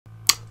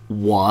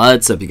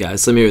What's up, you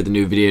guys? So I'm here with a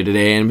new video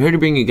today, and I'm here to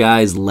bring you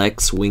guys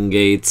Lex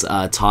Wingate's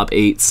top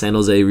 8 San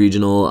Jose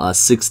Regional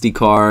 60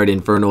 card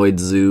Infernoid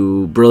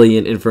Zoo,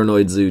 brilliant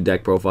Infernoid Zoo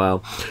deck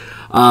profile.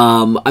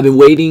 I've been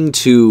waiting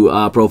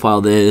to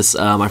profile this.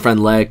 My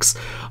friend Lex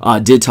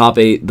did top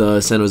 8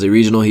 the San Jose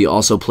Regional. He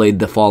also played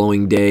the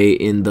following day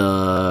in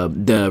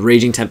the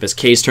Raging Tempest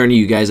case tourney.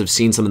 You guys have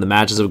seen some of the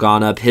matches have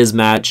gone up. His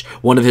match,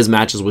 one of his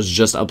matches was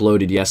just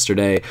uploaded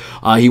yesterday.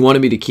 He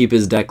wanted me to keep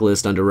his deck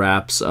list under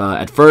wraps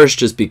at first,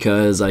 just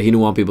because he didn't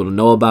want people to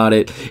know about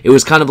it. It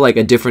was kind of like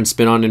a different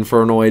spin on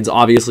Infernoids.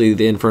 Obviously,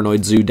 the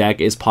Infernoid Zoo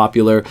deck is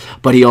popular,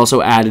 but he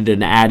also added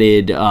an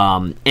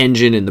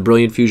engine in the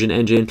Brilliant Fusion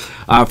engine.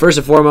 First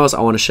and foremost, I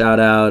want to shout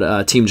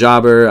out Team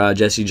Jobber,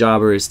 Jesse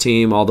Jobber, his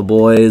team, all the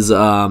boys.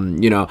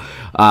 Thank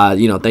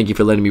you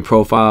for letting me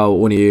profile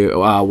one of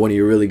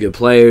your really good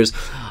players.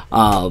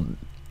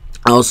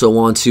 I also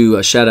want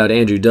to shout out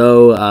Andrew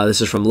Doe. This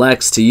is from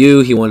Lex to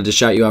you. He wanted to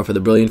shout you out for the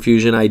Brilliant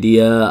Fusion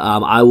idea.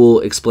 I will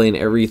explain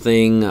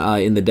everything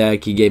in the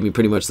deck. He gave me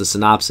pretty much the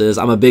synopsis.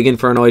 I'm a big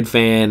Infernoid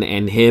fan,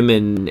 and him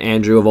and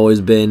Andrew have always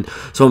been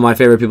some of my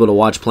favorite people to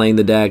watch playing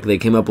the deck. They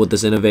came up with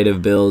this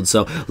innovative build,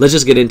 so let's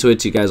just get into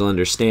it so you guys will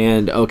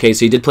understand. Okay,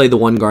 so he did play the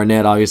 1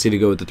 Garnet, obviously, to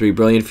go with the 3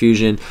 Brilliant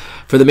Fusion.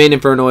 For the main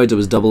Infernoids, it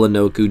was double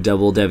Inoku,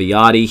 double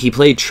Deviati. He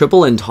played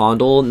triple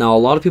Entondle. Now, a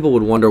lot of people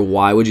would wonder,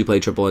 why would you play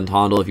triple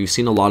Entondle? If you've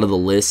seen a lot of the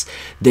lists,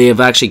 they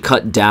have actually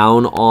cut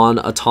down on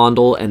a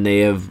Tondle, and they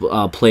have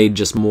played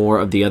just more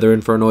of the other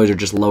Infernoids, or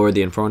just lowered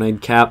the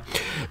Infernoid cap.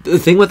 The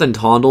thing with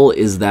Entondle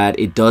is that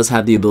it does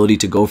have the ability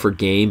to go for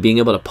game. Being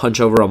able to punch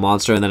over a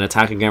monster and then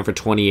attack again for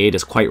 28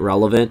 is quite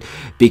relevant,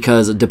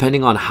 because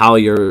depending on how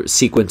your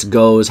sequence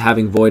goes,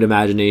 having Void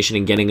Imagination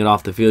and getting it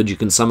off the field, you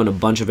can summon a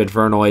bunch of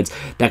Infernoids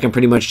that can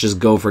pretty much just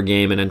go for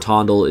game, and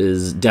Entondle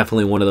is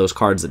definitely one of those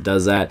cards that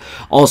does that.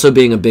 Also,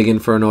 being a big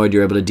Infernoid,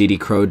 you're able to DD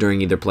Crow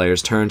during either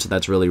player's turn, so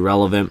that's really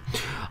relevant.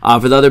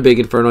 For the other big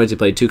Infernoids, he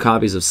played 2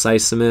 copies of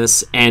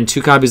Sisymus and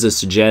 2 copies of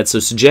Sujet. So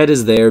Sujet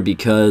is there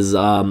because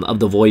of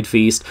the Void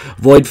Feast.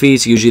 Void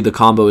Feast, usually the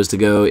combo is to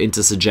go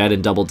into Sujet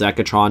and double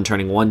Decatron,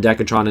 turning 1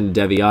 Decatron into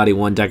Deviati,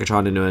 1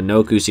 Decatron into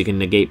Inoku, so you can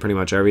negate pretty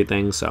much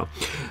everything. So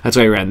that's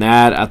why he ran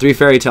that. 3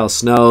 Fairy Tale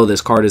Snow. This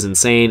card is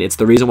insane. It's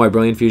the reason why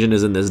Brilliant Fusion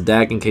is in this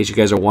deck, in case you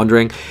guys are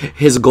wondering.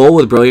 His goal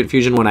with Brilliant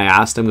Fusion, when I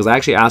asked him, because I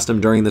actually asked him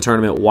during the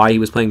tournament why he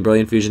was playing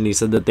Brilliant Fusion, he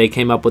said that they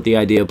came up with the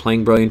idea of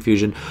playing Brilliant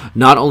Fusion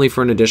not only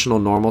for an additional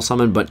normal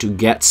summon, but to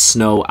get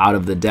Snow out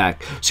of the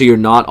deck, so you're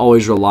not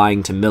always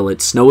relying to mill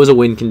it. Snow is a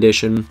win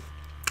condition.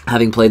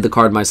 Having played the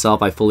card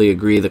myself, I fully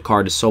agree. The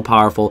card is so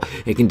powerful.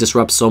 It can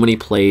disrupt so many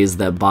plays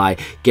that by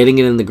getting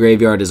it in the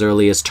graveyard as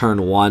early as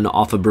turn 1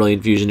 off of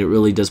Brilliant Fusion, it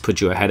really does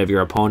put you ahead of your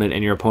opponent,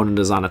 and your opponent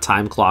is on a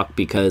time clock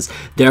because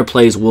their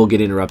plays will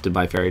get interrupted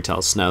by Fairy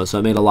Tale Snow. So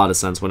it made a lot of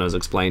sense when it was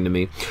explained to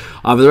me.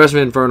 For the rest of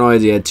Infernoids,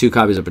 he had 2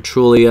 copies of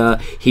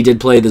Petrulia. He did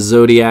play the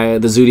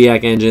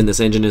Zoodiac engine. This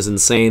engine is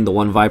insane. The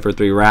 1 Viper,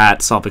 3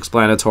 Rat,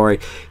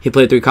 self-explanatory. He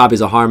played 3 copies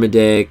of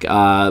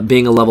Harmadic.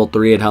 Being a level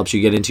 3, it helps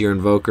you get into your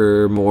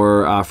Invoker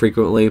more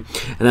frequently.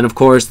 And then, of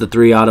course, the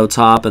 3 Auto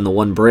Top and the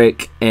 1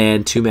 Brick,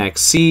 and 2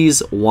 Max C's,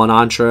 1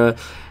 Antra,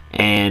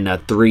 and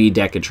 3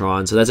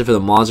 Decatron. So that's it for the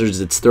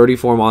monsters. It's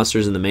 34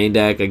 monsters in the main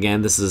deck.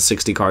 Again, this is a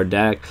 60 card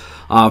deck.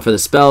 For the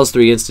spells,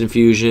 3 Instant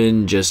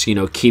Fusion. Just,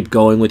 keep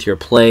going with your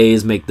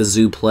plays. Make the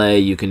Zoo play.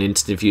 You can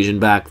Instant Fusion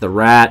back the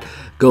Rat.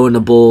 Go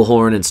into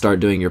Bullhorn and start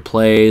doing your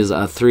plays.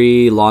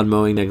 3 Lawn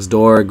Mowing Next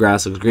Door.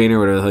 Grass Looks Greener,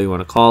 whatever the hell you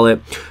want to call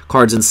it.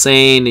 Card's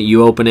insane.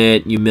 You open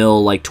it. You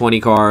mill like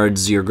 20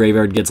 cards. Your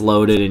graveyard gets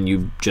loaded, and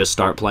you just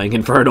start playing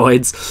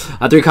Infernoids.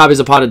 3 copies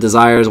of Pot of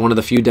Desires. One of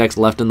the few decks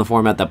left in the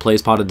format that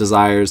plays Pot of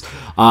Desires.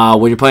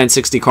 When you're playing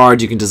 60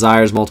 cards, you can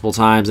Desires multiple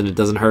times, and it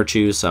doesn't hurt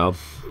you, so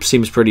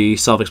seems pretty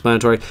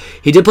self-explanatory.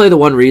 He did play the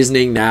 1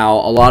 Reasoning. Now,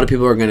 a lot of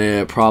people are going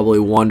to probably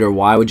wonder,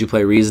 why would you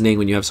play Reasoning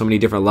when you have so many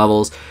different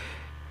levels?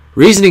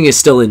 Reasoning is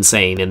still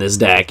insane in this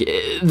deck.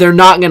 They're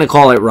not going to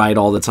call it right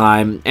all the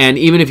time, and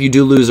even if you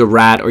do lose a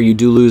Rat or you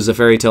do lose a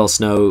Fairy Tale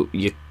Snow,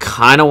 you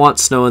kind of want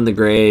Snow in the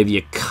grave.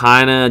 You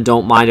kind of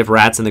don't mind if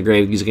Rat's in the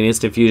grave, because you can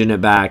Instant Fusion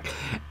it back.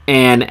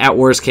 And at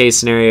worst case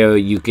scenario,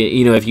 you can,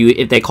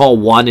 if they call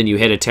 1 and you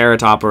hit a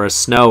Terratop or a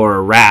Snow or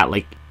a Rat,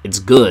 like, it's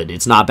good.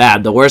 It's not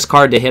bad. The worst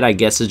card to hit, I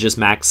guess, is just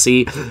Max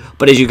C.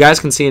 But as you guys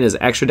can see in his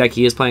extra deck,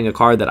 he is playing a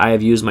card that I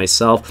have used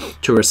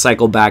myself to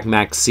recycle back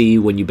Max C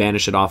when you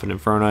banish it off an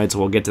Infernoid. So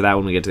we'll get to that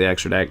when we get to the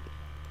extra deck.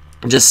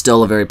 Just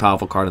still a very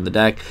powerful card in the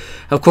deck.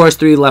 Of course,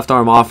 3 Left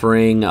Arm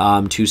Offering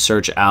to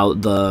search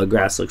out the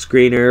Grass Looks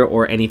Greener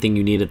or anything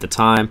you need at the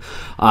time.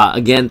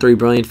 Again, 3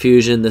 Brilliant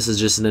Fusion. This is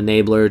just an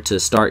enabler to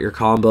start your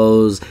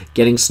combos.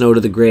 Getting Snow to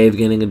the grave,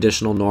 getting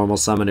additional normal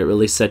summon. It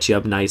really sets you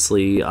up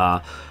nicely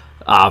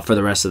for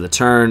the rest of the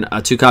turn.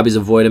 2 copies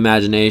of Void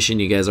Imagination.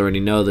 You guys already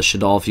know the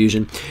Shaddoll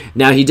fusion.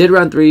 Now, he did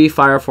run 3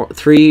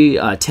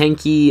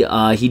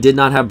 tanky. He did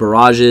not have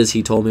barrages.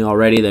 He told me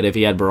already that if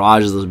he had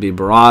barrages, those would be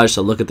barrage.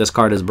 So look at this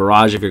card as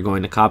barrage if you're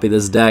going to copy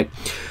this deck.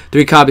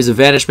 3 copies of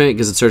Vanishment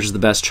because it searches the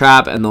best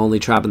trap, and the only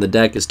trap in the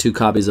deck is 2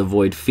 copies of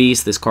Void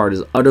Feast. This card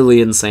is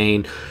utterly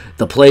insane.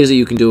 The plays that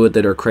you can do with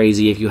it are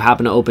crazy. If you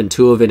happen to open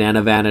 2 of it and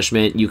a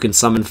Vanishment, you can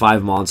summon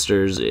 5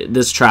 monsters.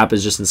 This trap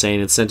is just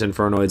insane. It's sent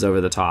Infernoids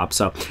over the top.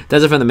 So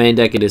that's it for the main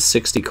deck. It is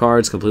 60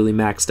 cards, completely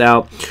maxed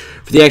out.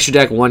 For the extra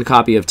deck, 1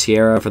 copy of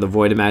Tierra for the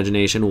Void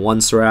Imagination,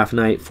 1 Seraph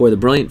Knight for the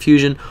Brilliant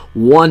Fusion,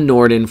 1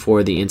 Norden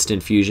for the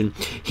Instant Fusion.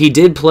 He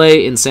did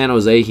play in San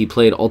Jose. He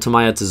played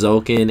Ultimaya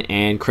Tzolk'in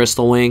and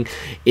Crystal Wing.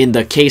 In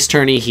the case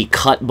tourney, he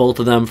cut both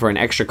of them for an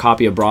extra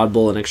copy of Broad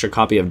Bull, an extra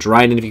copy of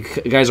Dryden. If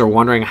you guys are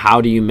wondering how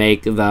do you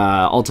make the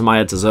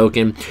Ultimaya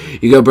Tzolk'in,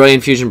 you go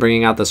Brilliant Fusion,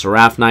 bringing out the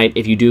Seraph Knight.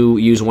 If you do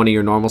use one of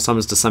your normal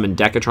summons to summon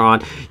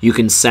Decatron, you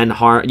can send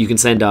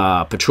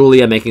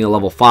Petrulia, making a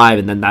level 5,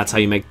 and then that's how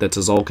you make the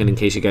Tzolk'in, in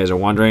case you guys are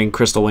wondering.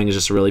 Crystal Wing is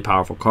just a really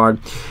powerful card.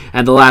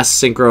 And the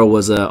last synchro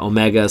was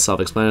Omega,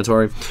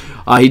 self-explanatory.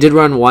 He did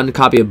run 1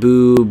 copy of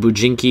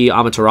Bujinki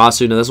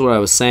Amaterasu. Now, this is what I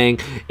was saying.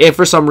 If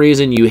for some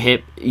reason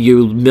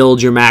you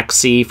milled your Max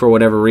C for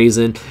whatever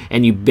reason,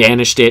 and you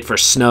banished it for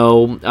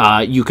Snow,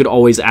 you could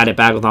always add it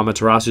back with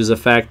Amaterasu's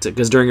effect,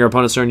 because during your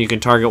opponent's turn, you can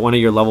target one of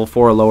your level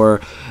 4 or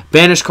lower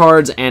banished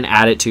cards and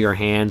add it to your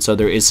hand, so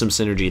there is some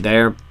synergy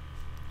there.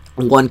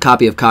 1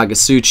 copy of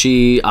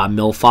Kagasuchi,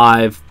 Mill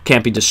 5,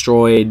 can't be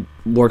destroyed,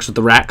 works with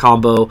the Rat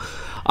combo.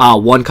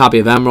 1 copy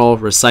of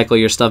Emerald, recycle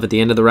your stuff at the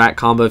end of the Rat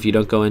combo if you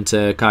don't go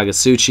into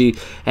Kagasuchi.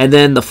 And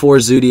then the 4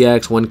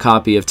 Zoodiacs, 1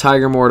 copy of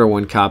Tiger Mortar,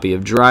 1 copy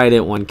of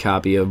Dryden, 1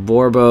 copy of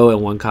Borbo,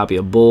 and 1 copy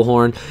of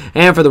Bullhorn.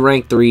 And for the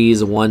rank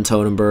 3s, 1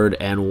 Totem Bird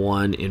and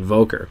 1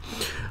 Invoker.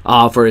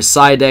 For his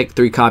side deck,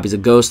 3 copies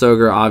of Ghost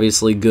Ogre,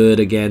 obviously good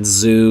against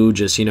Zoo.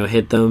 Just,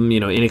 hit them.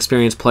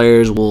 Inexperienced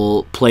players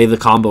will play the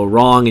combo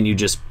wrong, and you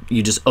just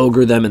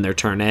ogre them and their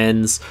turn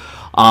ends.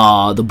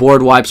 The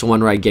board wipes,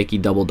 1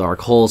 Raigeki Double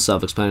Dark Hole,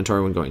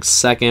 self-explanatory when going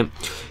second.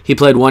 He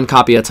played 1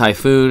 copy of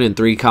Typhoon and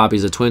 3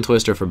 copies of Twin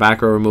Twister for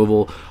back row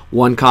removal.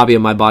 1 copy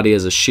of My Body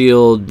as a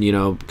Shield,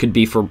 could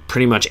be for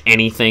pretty much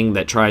anything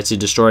that tries to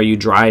destroy you.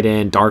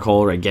 Dryden, Dark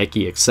Hole,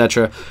 Raigeki,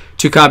 etc.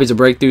 2 copies of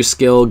Breakthrough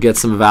Skill, get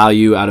some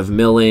value out of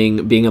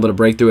milling. Being able to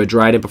break through a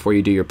Dryden before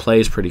you do your play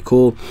is pretty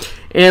cool.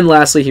 And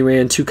lastly, he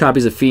ran 2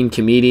 copies of Fiend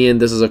Comedian.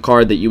 This is a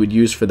card that you would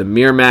use for the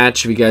mirror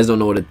match. If you guys don't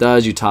know what it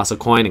does, you toss a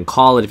coin and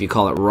call it. If you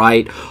call it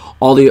right,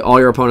 all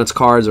your opponent's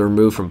cards are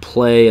removed from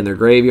play in their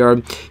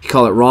graveyard. If you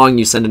call it wrong,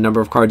 you send a number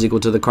of cards equal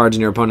to the cards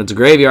in your opponent's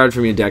graveyard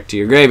from your deck to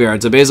your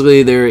graveyard. So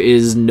basically, there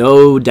is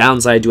no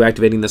downside to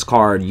activating this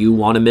card. You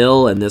want to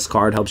mill, and this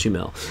card helps you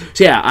mill.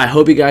 So yeah, I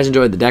hope you guys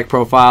enjoyed the deck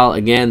profile.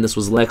 Again, this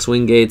was Lex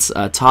Wingate's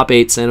top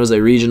 8 San Jose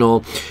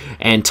Regional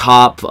and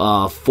top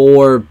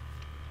 4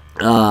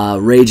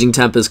 Raging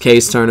Tempest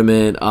case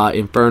tournament,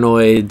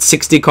 Infernoid,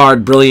 60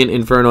 card brilliant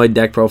Infernoid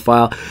deck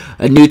profile.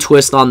 A new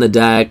twist on the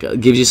deck,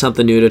 gives you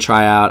something new to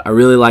try out. I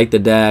really like the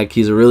deck.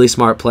 He's a really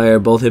smart player.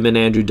 Both him and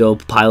Andrew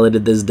Dope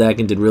piloted this deck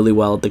and did really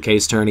well at the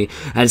case tourney.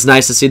 And it's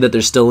nice to see that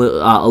there's still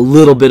a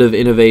little bit of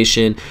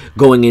innovation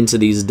going into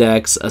these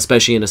decks,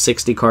 especially in a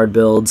 60 card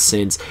build,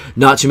 since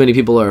not too many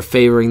people are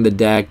favoring the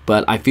deck.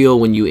 But I feel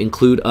when you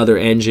include other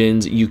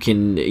engines, you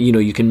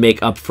can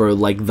make up for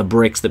like the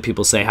bricks that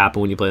people say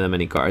happen when you play that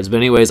many cards. But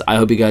anyways, I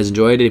hope you guys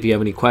enjoyed it. If you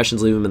have any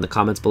questions, leave them in the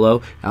comments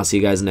below. I'll see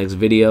you guys in the next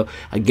video.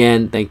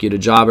 Again, thank you to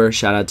Jobber.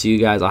 Shout out to you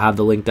guys. I'll have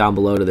the link down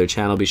below to their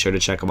channel. Be sure to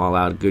check them all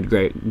out.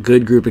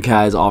 Good group of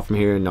guys, all from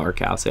here in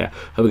NorCal. So yeah,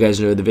 hope you guys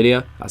enjoyed the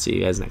video. I'll see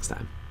you guys next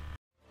time.